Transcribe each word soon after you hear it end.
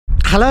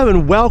Hello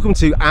and welcome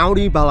to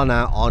Audi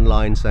BALLINA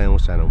online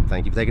sales channel.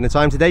 Thank you for taking the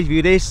time today to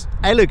view this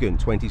elegant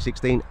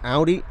 2016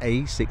 Audi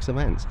A6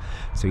 Avant.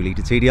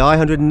 2-litre TDI,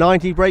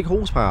 190 brake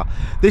horsepower.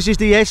 This is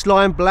the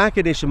S-Line Black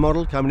Edition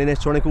model, coming in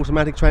S-tronic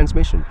automatic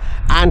transmission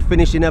and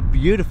finished in a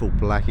beautiful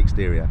black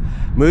exterior.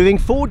 Moving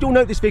forward, you'll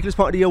note this vehicle is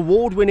part of the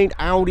award-winning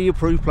Audi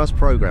Approved Plus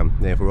program,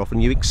 therefore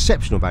offering you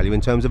exceptional value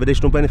in terms of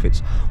additional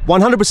benefits.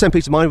 100%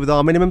 peace of mind with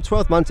our minimum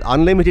 12 months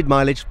unlimited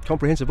mileage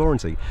comprehensive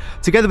warranty,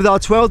 together with our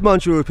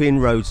 12-month European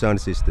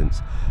roadside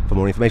assistance. For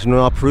more information on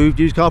our approved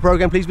used car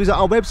program, please visit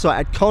our website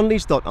at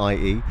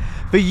conleys.ie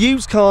for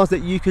used cars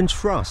that you can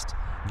trust,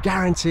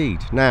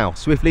 guaranteed. Now,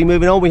 swiftly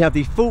moving on, we have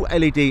the full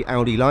LED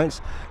Audi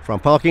lights,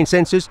 front parking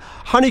sensors,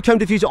 honeycomb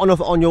diffuser on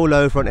offer on your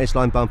low front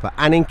S-Line bumper,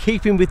 and in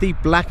keeping with the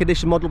Black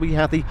Edition model, we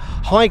have the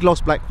high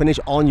gloss black finish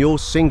on your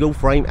single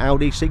frame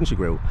Audi signature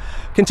grille.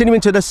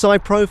 Continuing to the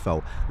side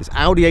profile, this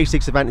Audi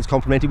A6 Avant is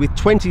complemented with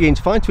 20-inch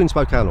fine twin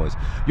spoke alloys,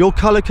 your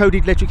colour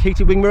coded electric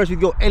heated wing mirrors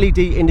with your LED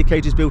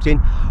indicators built in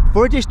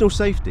for additional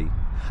safety.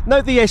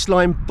 Note the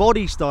S-Line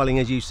body styling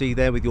as you see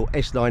there with your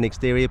S-Line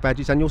exterior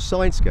badges and your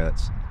side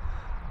skirts.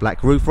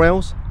 Black roof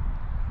rails,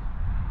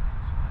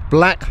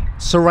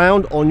 black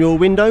surround on your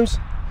windows,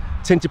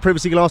 tinted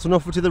privacy glass on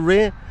offer to the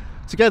rear,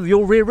 together with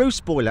your rear roof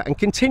spoiler. And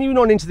continuing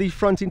on into the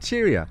front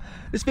interior,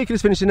 this vehicle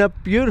is finished in a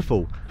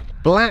beautiful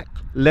black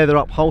leather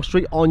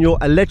upholstery on your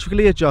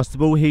electrically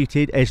adjustable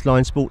heated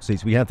S-Line sport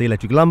seats. We have the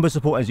electric lumbar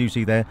support as you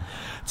see there,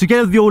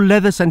 together with your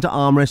leather centre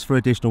armrest for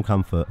additional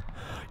comfort,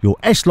 your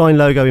S-Line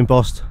logo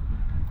embossed.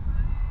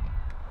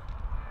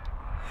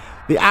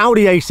 The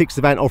Audi A6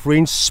 Avant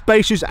offering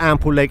spacious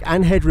ample leg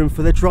and headroom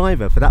for the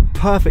driver for that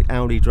perfect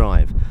Audi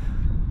drive.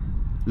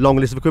 Long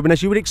list of equipment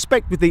as you would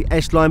expect with the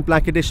S-Line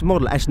Black Edition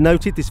model. As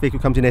noted, this vehicle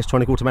comes in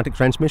S-tronic automatic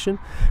transmission,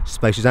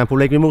 spacious ample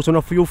legroom also on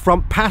offer for your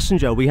front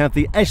passenger. We have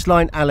the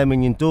S-Line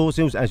aluminium door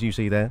sills as you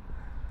see there,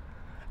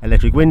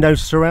 electric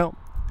windows throughout,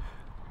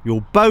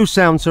 your Bose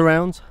sound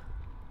surround,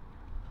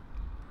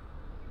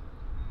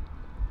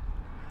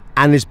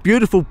 and this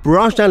beautiful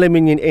brushed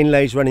aluminium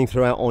inlays running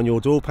throughout on your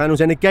door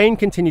panels, and again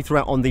continue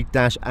throughout on the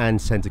dash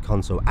and centre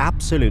console.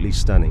 Absolutely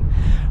stunning.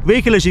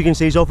 Vehicle, as you can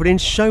see, is offered in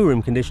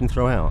showroom condition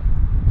throughout.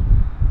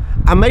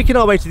 And making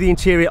our way to the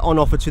interior on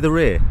offer to the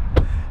rear.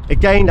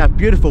 Again, that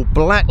beautiful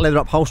black leather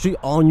upholstery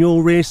on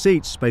your rear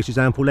seats, spacious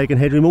ample leg and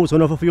headroom also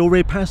on offer for your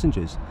rear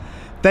passengers.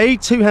 They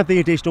too have the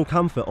additional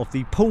comfort of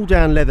the pull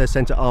down leather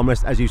centre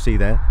armrest as you see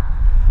there.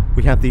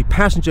 We have the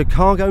passenger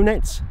cargo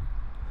nets,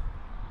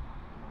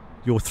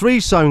 your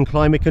 3-zone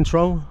climate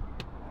control,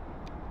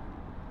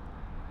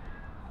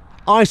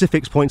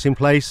 ISOFIX points in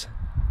place,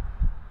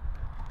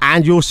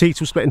 and your seats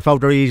will split and fold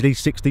very easily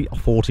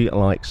 60/40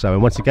 like so.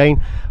 And once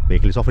again, the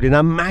vehicle is offered in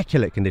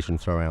immaculate condition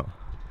throughout.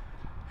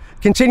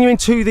 Continuing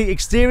to the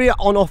exterior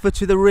on offer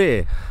to the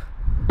rear,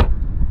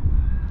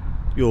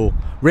 your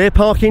rear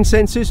parking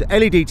sensors,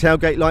 LED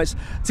tailgate lights,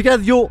 together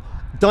with your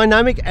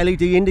dynamic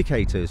LED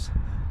indicators.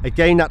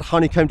 Again, that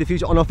honeycomb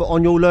diffuser on offer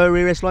on your lower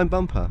rear S-Line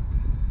bumper.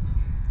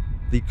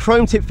 The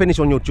chrome tip finish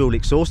on your dual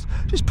exhaust.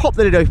 Just pop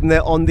the lid open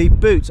there on the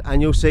boot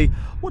and you'll see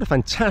what a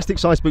fantastic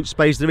size boot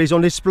space there is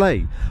on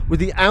display. With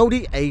the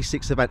Audi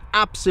A6 Avant,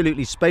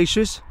 absolutely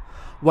spacious.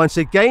 Once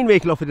again,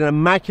 vehicle offered in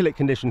immaculate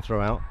condition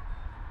throughout.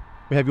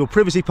 We have your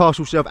privacy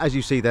partial shelf as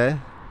you see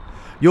there.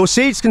 Your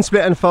seats can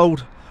split and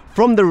fold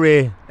from the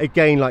rear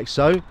again like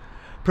so,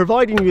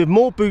 providing you with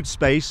more boot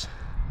space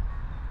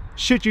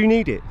should you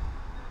need it.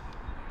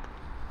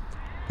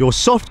 Your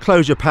soft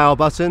closure power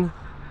button.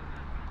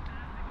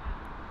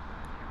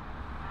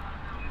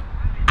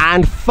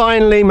 And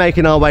finally,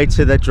 making our way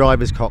to the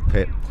driver's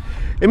cockpit.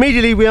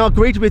 Immediately we are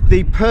greeted with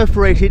the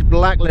perforated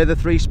black leather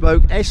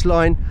 3-spoke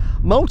S-Line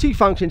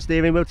multi-function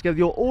steering wheel, together with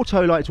your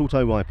auto lights,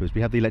 auto wipers.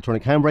 We have the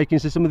electronic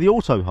handbraking system with the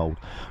auto hold,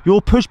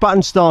 your push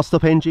button start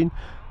stop engine,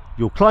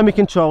 your climate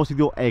controls with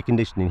your air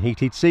conditioning,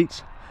 heated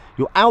seats,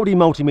 your Audi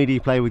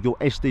multimedia player with your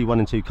SD 1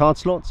 and 2 card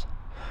slots,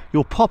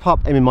 your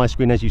pop-up MMI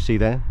screen as you see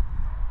there,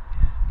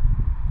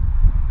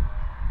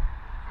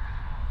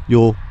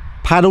 your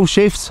paddle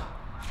shifts,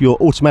 your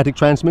automatic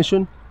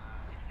transmission,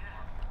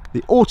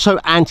 the auto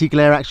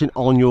anti-glare action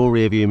on your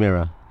rear view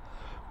mirror,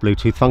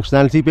 Bluetooth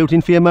functionality built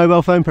in for your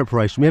mobile phone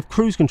preparation. We have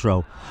cruise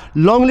control.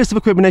 Long list of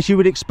equipment as you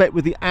would expect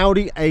with the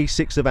Audi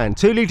A6 Avant.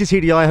 2-litre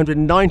TDI,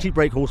 190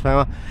 brake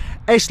horsepower,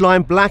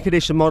 S-Line Black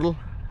Edition model,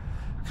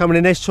 coming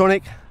in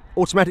S-tronic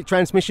automatic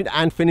transmission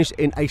and finished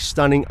in a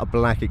stunning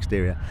black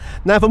exterior.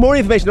 Now, for more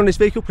information on this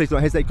vehicle, please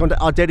don't hesitate to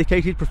contact our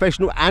dedicated,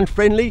 professional and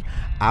friendly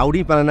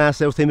Audi BALLINA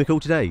sales team a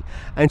call today.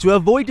 And to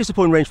avoid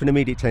disappointment, arrange for an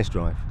immediate test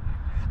drive.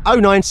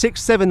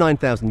 096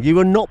 9000. You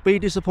will not be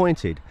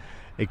disappointed.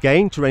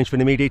 Again, to arrange for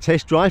an immediate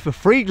test drive for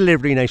free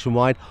delivery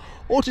nationwide,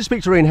 or to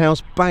speak to our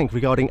in-house bank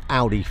regarding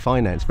Audi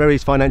finance.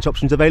 Various finance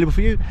options available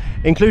for you,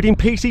 including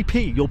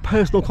PCP, your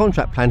personal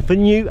contract plan for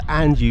new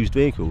and used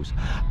vehicles.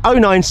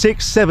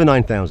 096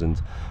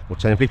 9000.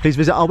 Alternatively, please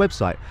visit our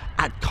website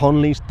at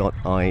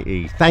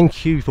conleys.ie.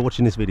 Thank you for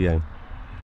watching this video.